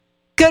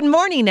Good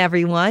morning,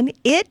 everyone.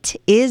 It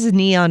is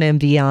Neon and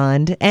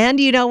Beyond. And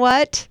you know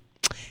what?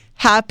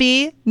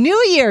 Happy New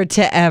Year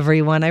to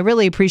everyone. I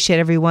really appreciate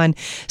everyone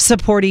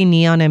supporting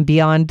Neon and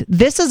Beyond.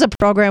 This is a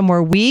program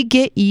where we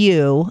get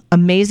you,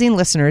 amazing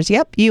listeners,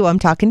 yep, you, I'm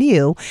talking to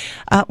you.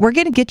 We're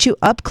going to get you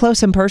up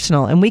close and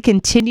personal, and we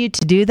continue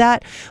to do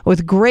that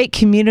with great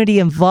community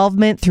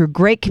involvement through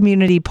great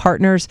community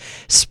partners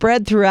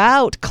spread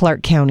throughout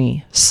Clark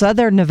County,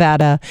 Southern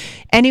Nevada,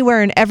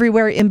 anywhere and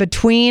everywhere in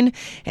between,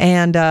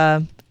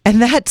 and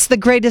that's the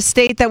greatest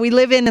state that we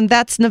live in, and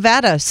that's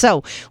Nevada.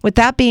 So with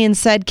that being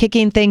said,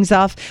 kicking things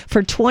off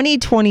for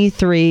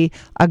 2023,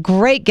 a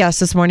great guest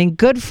this morning,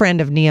 good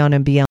friend of Neon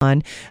and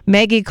Beyond.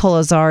 Maggie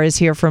Kolazar is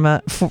here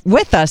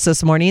with us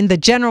this morning, the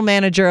general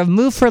manager of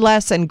Move for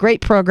Less, and great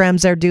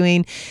programs they're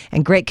doing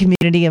and great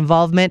community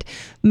involvement.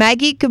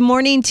 Maggie, good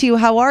morning to you.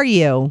 How are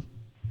you?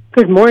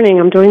 Good morning.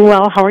 I'm doing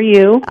well. How are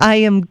you? I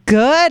am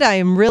good. I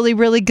am really,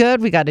 really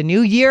good. We got a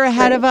new year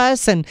ahead of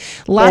us and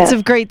lots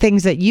of great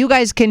things that you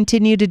guys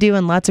continue to do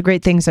and lots of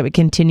great things that we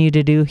continue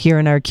to do here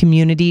in our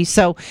community.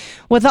 So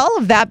with all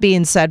of that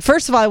being said,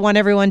 first of all, I want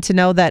everyone to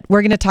know that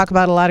we're going to talk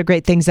about a lot of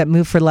great things that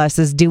Move for Less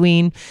is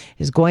doing,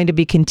 is going to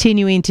be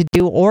continuing to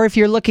do, or if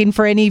you're looking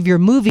for any of your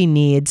moving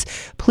needs,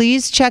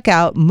 please check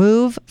out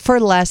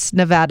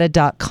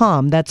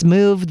moveforlessnevada.com. That's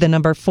move, the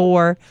number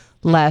 4,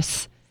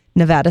 less,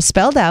 Nevada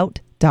spelled out,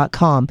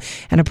 .com.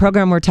 And a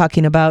program we're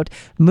talking about,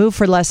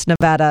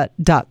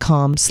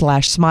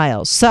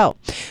 moveforlessnevada.com/smiles. So,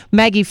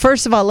 Maggie,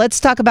 first of all, let's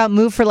talk about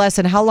Move for Less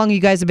and how long you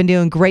guys have been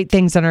doing great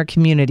things in our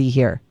community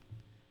here.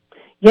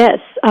 Yes,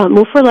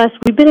 Move for Less,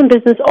 we've been in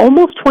business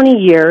almost 20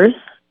 years,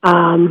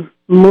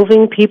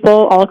 moving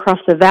people all across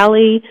the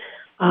valley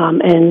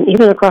and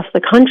even across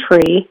the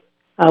country.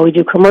 We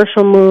do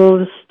commercial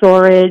moves,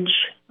 storage,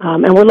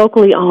 and we're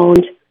locally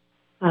owned.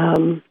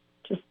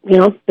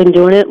 Been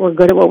doing it. We're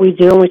good at what we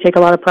do, and we take a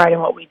lot of pride in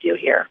what we do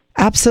here.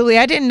 Absolutely.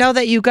 I didn't know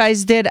that you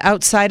guys did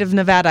outside of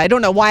Nevada. I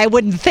don't know why I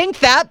wouldn't think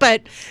that,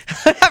 but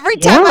every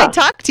time I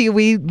talk to you,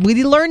 we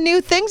learn new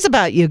things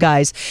about you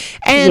guys.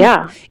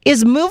 And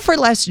is Move for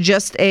Less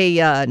just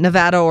a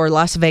Nevada or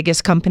Las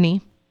Vegas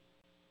company?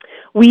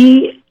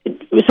 We're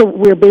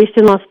based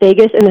in Las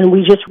Vegas, and then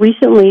we just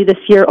recently this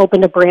year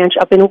opened a branch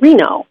up in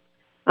Reno.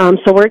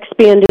 So we're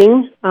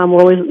expanding. We're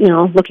always,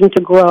 looking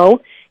to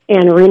grow.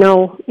 And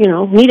Reno,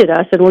 needed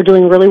us, and we're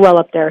doing really well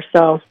up there.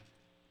 So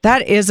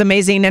that is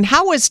amazing. And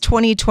how was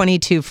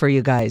 2022 for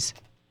you guys?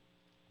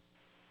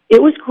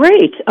 It was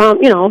great.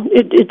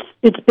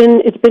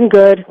 It's been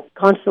good,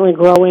 constantly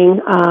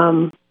growing.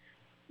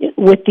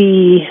 With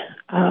the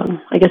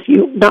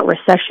not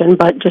recession,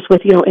 but just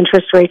with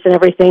interest rates and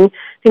everything,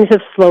 things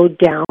have slowed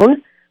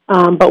down.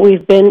 But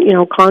we've been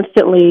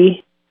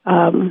constantly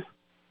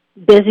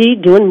busy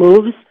doing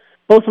moves,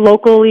 both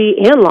locally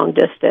and long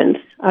distance.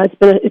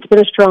 It's been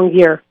a strong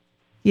year.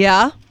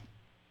 Yeah.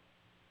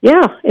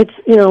 Yeah, it's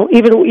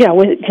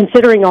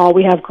considering all,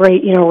 we have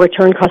great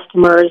return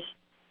customers.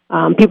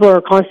 People are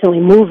constantly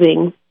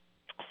moving,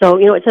 so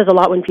it says a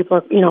lot when people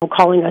are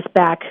calling us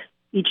back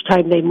each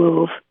time they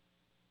move.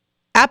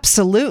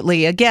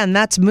 Absolutely. Again,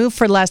 that's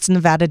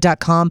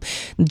moveforlessnevada.com.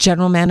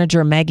 General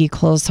Manager Maggie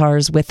Kolazar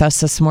is with us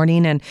this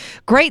morning, and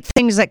great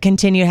things that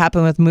continue to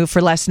happen with Move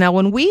for Less. Now,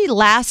 when we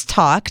last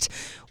talked,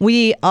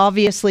 we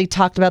obviously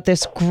talked about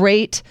this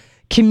great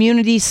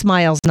Community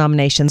Smiles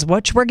nominations,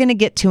 which we're going to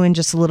get to in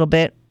just a little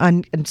bit.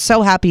 I'm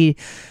so happy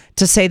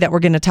to say that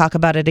we're going to talk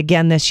about it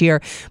again this year.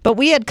 But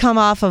we had come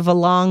off of a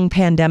long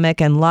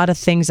pandemic and a lot of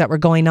things that were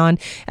going on.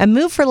 And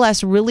Move for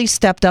Less really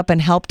stepped up and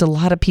helped a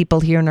lot of people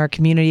here in our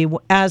community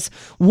as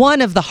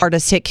one of the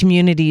hardest hit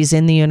communities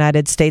in the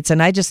United States.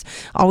 And I just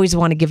always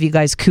want to give you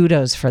guys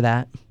kudos for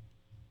that.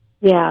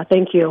 Yeah,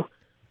 thank you.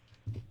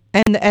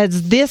 And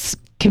as this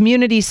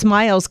Community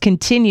Smiles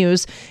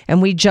continues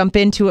and we jump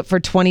into it for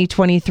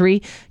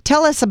 2023,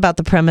 tell us about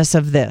the premise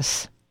of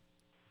this.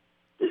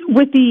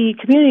 With the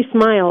Community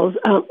Smiles,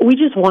 we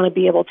just want to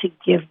be able to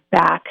give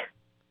back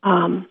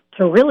to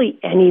really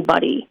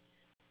anybody.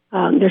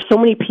 There's so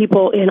many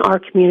people in our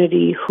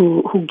community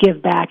who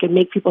give back and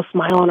make people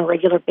smile on a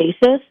regular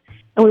basis,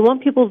 and we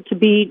want people to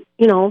be,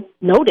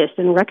 noticed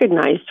and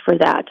recognized for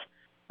that.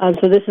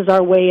 So this is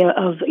our way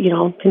of,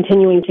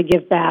 continuing to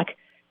give back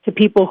to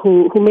people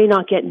who may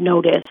not get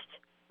noticed,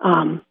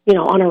 on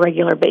a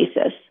regular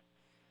basis.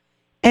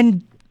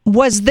 And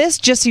was this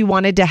just you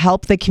wanted to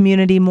help the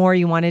community more,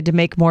 you wanted to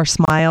make more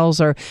smiles,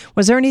 or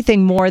was there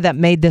anything more that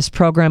made this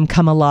program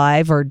come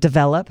alive or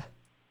develop?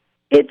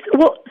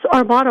 So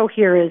our motto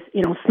here is,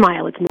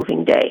 smile, it's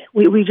moving day.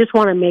 We just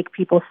want to make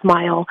people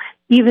smile,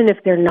 even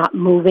if they're not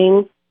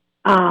moving.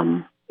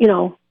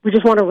 We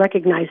just want to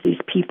recognize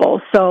these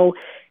people. So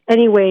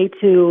any way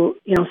to,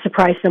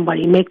 surprise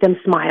somebody, make them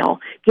smile,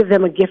 give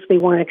them a gift they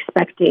weren't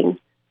expecting,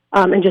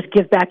 and just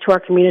give back to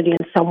our community in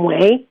some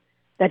way,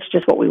 that's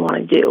just what we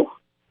want to do.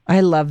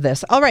 I love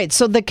this. All right,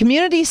 so the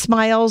Community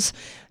Smiles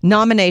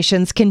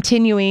nominations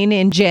continuing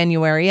in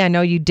January. I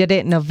know you did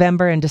it in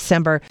November and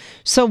December.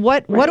 So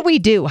what do we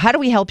do? How do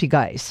we help you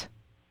guys?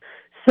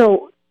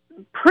 So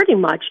pretty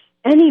much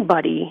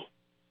anybody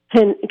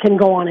can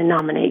go on and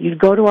nominate. You'd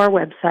go to our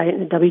website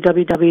at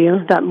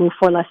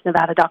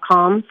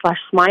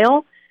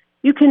www.moveforlessnevada.com/smile.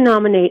 You can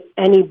nominate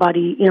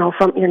anybody,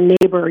 from your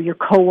neighbor, your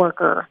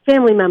coworker,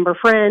 family member,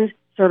 friend,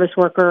 service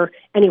worker,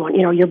 anyone,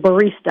 your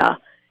barista,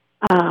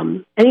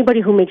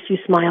 anybody who makes you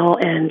smile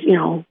and,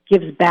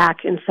 gives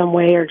back in some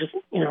way or just,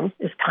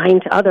 is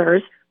kind to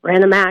others,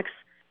 random acts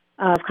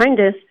of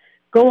kindness.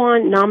 Go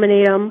on,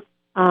 nominate them,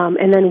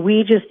 and then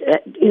we just,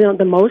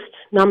 the most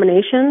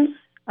nominations,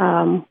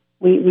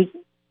 we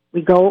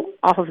go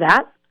off of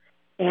that,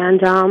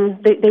 and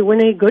they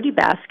win a goodie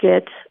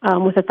basket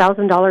with a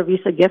 $1,000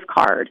 Visa gift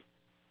card.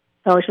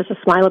 So it's just a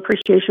smile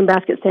appreciation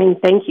basket saying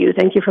thank you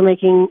for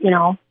making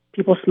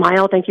people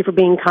smile, thank you for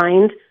being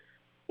kind,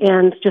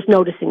 and just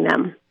noticing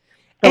them.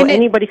 So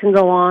anybody can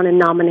go on and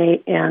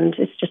nominate, and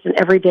it's just an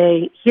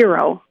everyday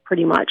hero,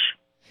 pretty much.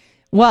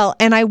 Well,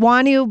 and I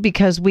want to,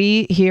 because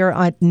we here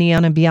at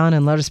Neon and Beyond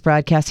and Lotus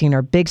Broadcasting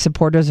are big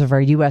supporters of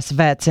our U.S.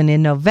 vets. And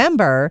in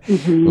November,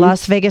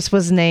 Las Vegas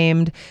was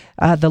named,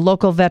 the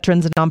local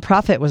veterans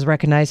nonprofit was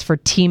recognized for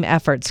team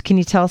efforts. Can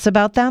you tell us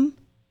about them?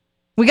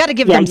 We got to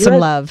give them some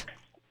love.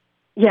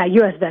 Yeah,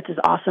 U.S. Vets is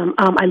awesome.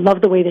 I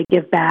love the way they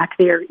give back.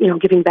 They're,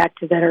 giving back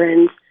to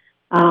veterans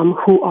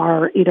who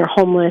are either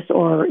homeless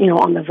or,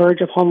 on the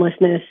verge of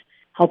homelessness,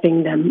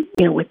 helping them,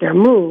 with their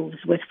moves,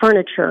 with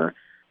furniture,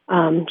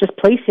 just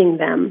placing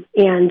them.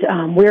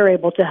 And we're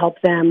able to help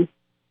them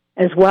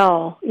as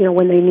well,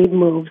 when they need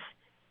moves.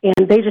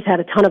 And they just had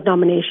a ton of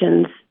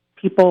nominations.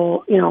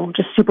 People,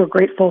 just super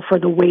grateful for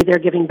the way they're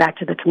giving back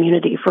to the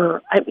community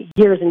for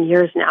years and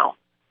years now.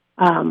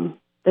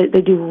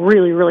 They do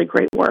really, really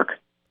great work.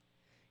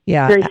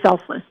 Yeah. Very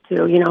selfless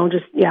too,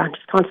 just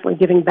constantly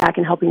giving back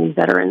and helping these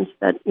veterans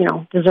that,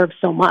 deserve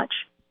so much.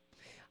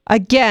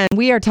 Again,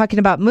 we are talking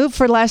about Move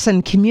for Less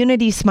and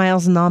Community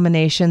Smiles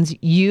nominations.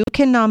 You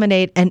can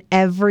nominate an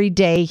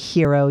everyday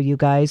hero, you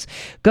guys.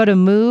 Go to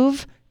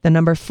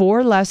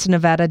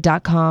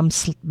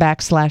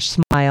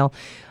move4lessnevada.com/smile.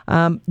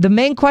 The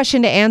main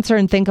question to answer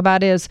and think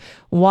about is,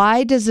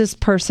 why does this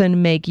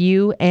person make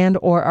you and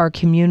or our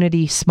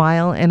community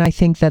smile? And I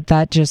think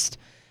that just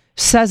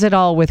says it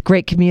all with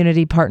great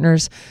community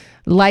partners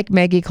like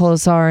Maggie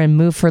Kolesar and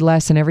Move for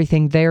Less and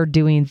everything they're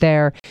doing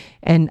there.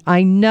 And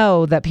I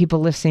know that people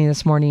listening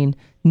this morning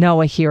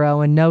know a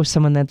hero and know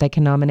someone that they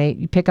can nominate.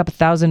 You pick up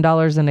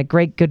 $1,000 in a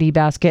great goodie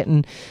basket,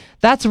 and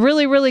that's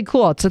really, really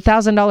cool. It's a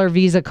 $1,000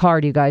 Visa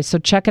card, you guys. So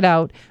check it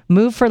out.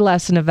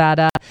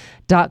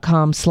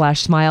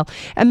 MoveForLessNevada.com/smile.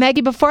 And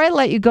Maggie, before I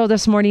let you go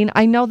this morning,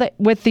 I know that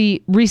with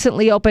the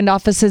recently opened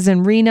offices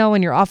in Reno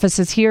and your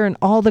offices here and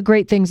all the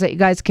great things that you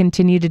guys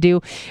continue to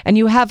do, and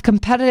you have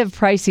competitive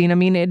pricing. I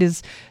mean, it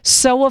is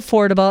so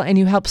affordable and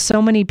you help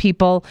so many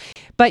people.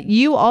 But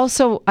you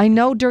also, I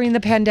know during the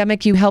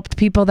pandemic, you helped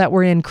people that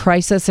were in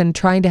crisis and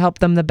trying to help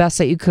them the best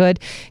that you could.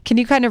 Can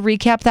you kind of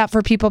recap that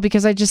for people?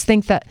 Because I just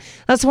think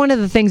that's one of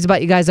the things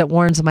about you guys that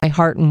warms my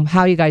heart and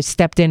how you guys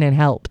stepped in and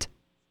helped.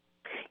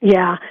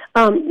 Yeah.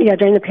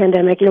 During the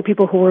pandemic,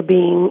 people who were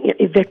being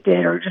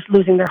evicted or just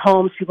losing their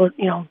homes, people,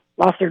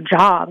 lost their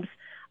jobs.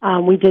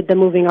 We did the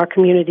Moving Our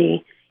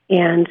Community,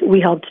 and we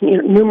helped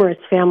numerous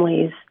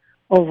families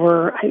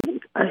over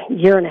a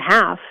year and a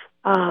half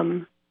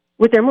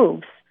with their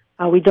moves.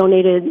 We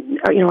donated,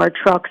 our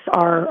trucks,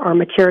 our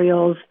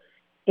materials,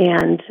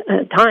 and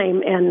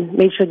time, and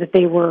made sure that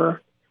they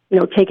were,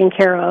 taken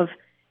care of,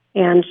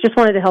 and just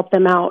wanted to help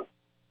them out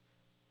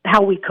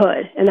how we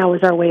could. And that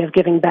was our way of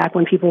giving back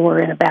when people were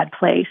in a bad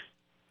place.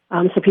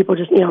 So people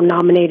just,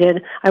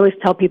 nominated. I always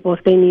tell people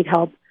if they need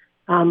help,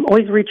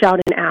 always reach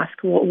out and ask.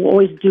 We'll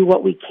always do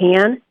what we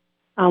can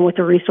with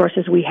the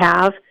resources we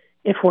have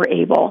if we're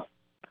able.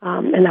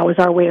 And that was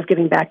our way of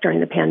giving back during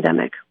the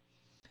pandemic.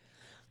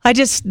 I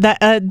just,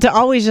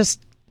 always just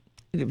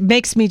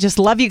makes me just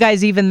love you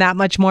guys even that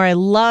much more. I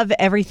love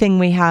everything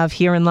we have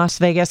here in Las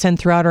Vegas and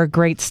throughout our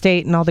great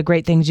state and all the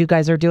great things you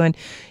guys are doing.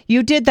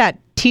 You did that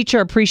teacher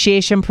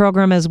appreciation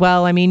program as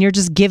well. I mean, you're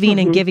just giving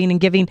and giving and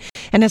giving.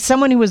 And as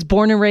someone who was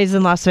born and raised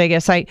in Las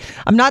Vegas, I'm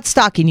not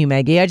stalking you,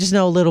 Maggie. I just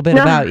know a little bit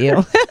about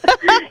you.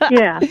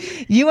 Yeah.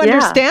 You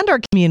understand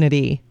our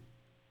community.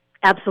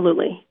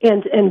 Absolutely.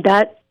 And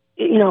that,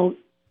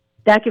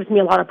 that gives me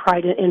a lot of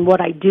pride in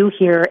what I do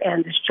here,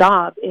 and this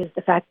job is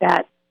the fact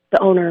that the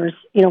owners,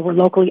 we're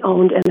locally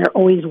owned and they're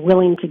always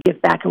willing to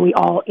give back. And we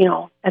all,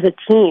 as a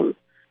team,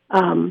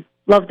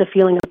 love the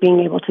feeling of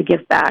being able to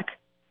give back.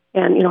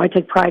 And, I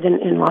take pride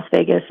in Las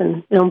Vegas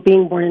and,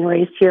 being born and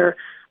raised here.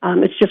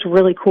 It's just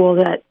really cool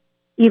that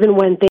even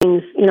when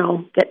things,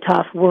 get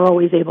tough, we're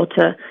always able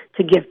to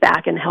give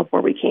back and help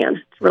where we can.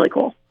 It's really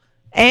cool.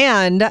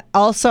 And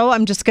also,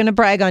 I'm just going to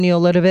brag on you a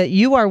little bit.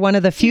 You are one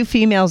of the few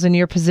females in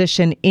your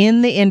position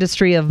in the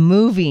industry of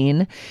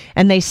moving,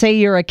 and they say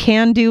you're a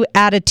can-do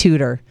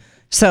attituder.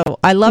 So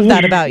I love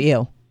that about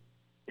you.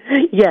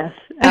 Yes,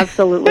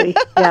 absolutely.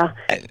 Yeah.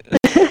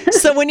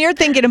 So when you're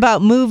thinking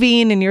about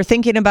moving and you're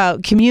thinking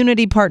about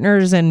community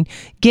partners and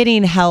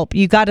getting help,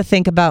 you got to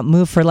think about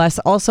Move for Less.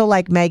 Also,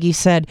 like Maggie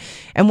said,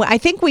 and I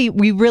think we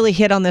really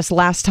hit on this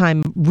last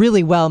time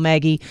really well,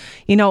 Maggie,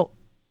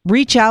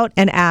 reach out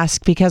and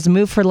ask, because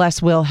Move for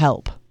Less will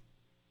help.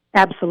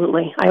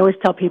 Absolutely. I always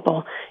tell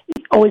people,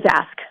 always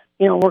ask.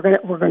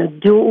 We're gonna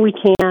do what we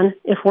can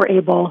if we're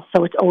able.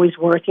 So it's always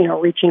worth,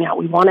 reaching out.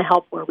 We want to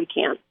help where we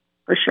can,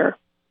 for sure.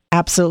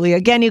 Absolutely.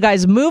 Again, you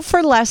guys,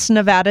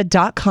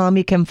 moveforlessnevada.com.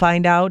 You can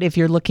find out if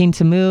you're looking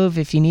to move,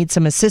 if you need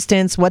some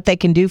assistance, what they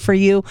can do for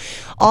you.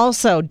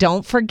 Also,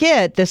 don't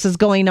forget, this is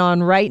going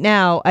on right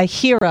now, a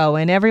hero,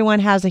 and everyone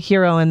has a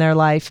hero in their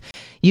life.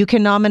 You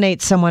can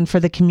nominate someone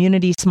for the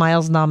Community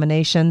Smiles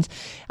nominations.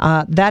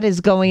 That is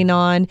going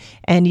on,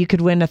 and you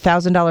could win a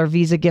 $1,000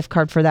 Visa gift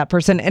card for that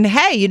person. And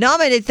hey, you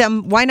nominate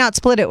them, why not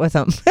split it with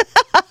them?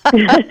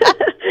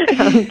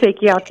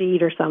 Take you out to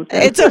eat or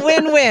something. It's a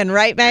win-win,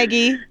 right,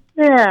 Maggie?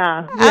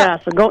 Yeah.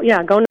 So go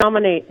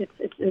nominate.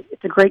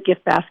 It's a great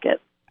gift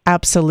basket.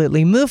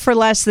 Absolutely. Move for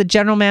Less, the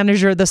general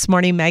manager this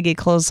morning, Maggie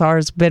Klosar,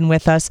 has been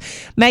with us.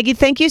 Maggie,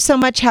 thank you so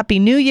much. Happy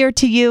New Year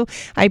to you.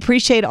 I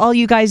appreciate all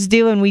you guys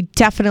do, and we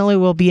definitely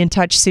will be in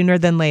touch sooner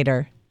than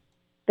later.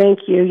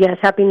 Thank you. Yes,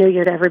 Happy New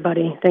Year to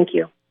everybody. Thank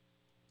you.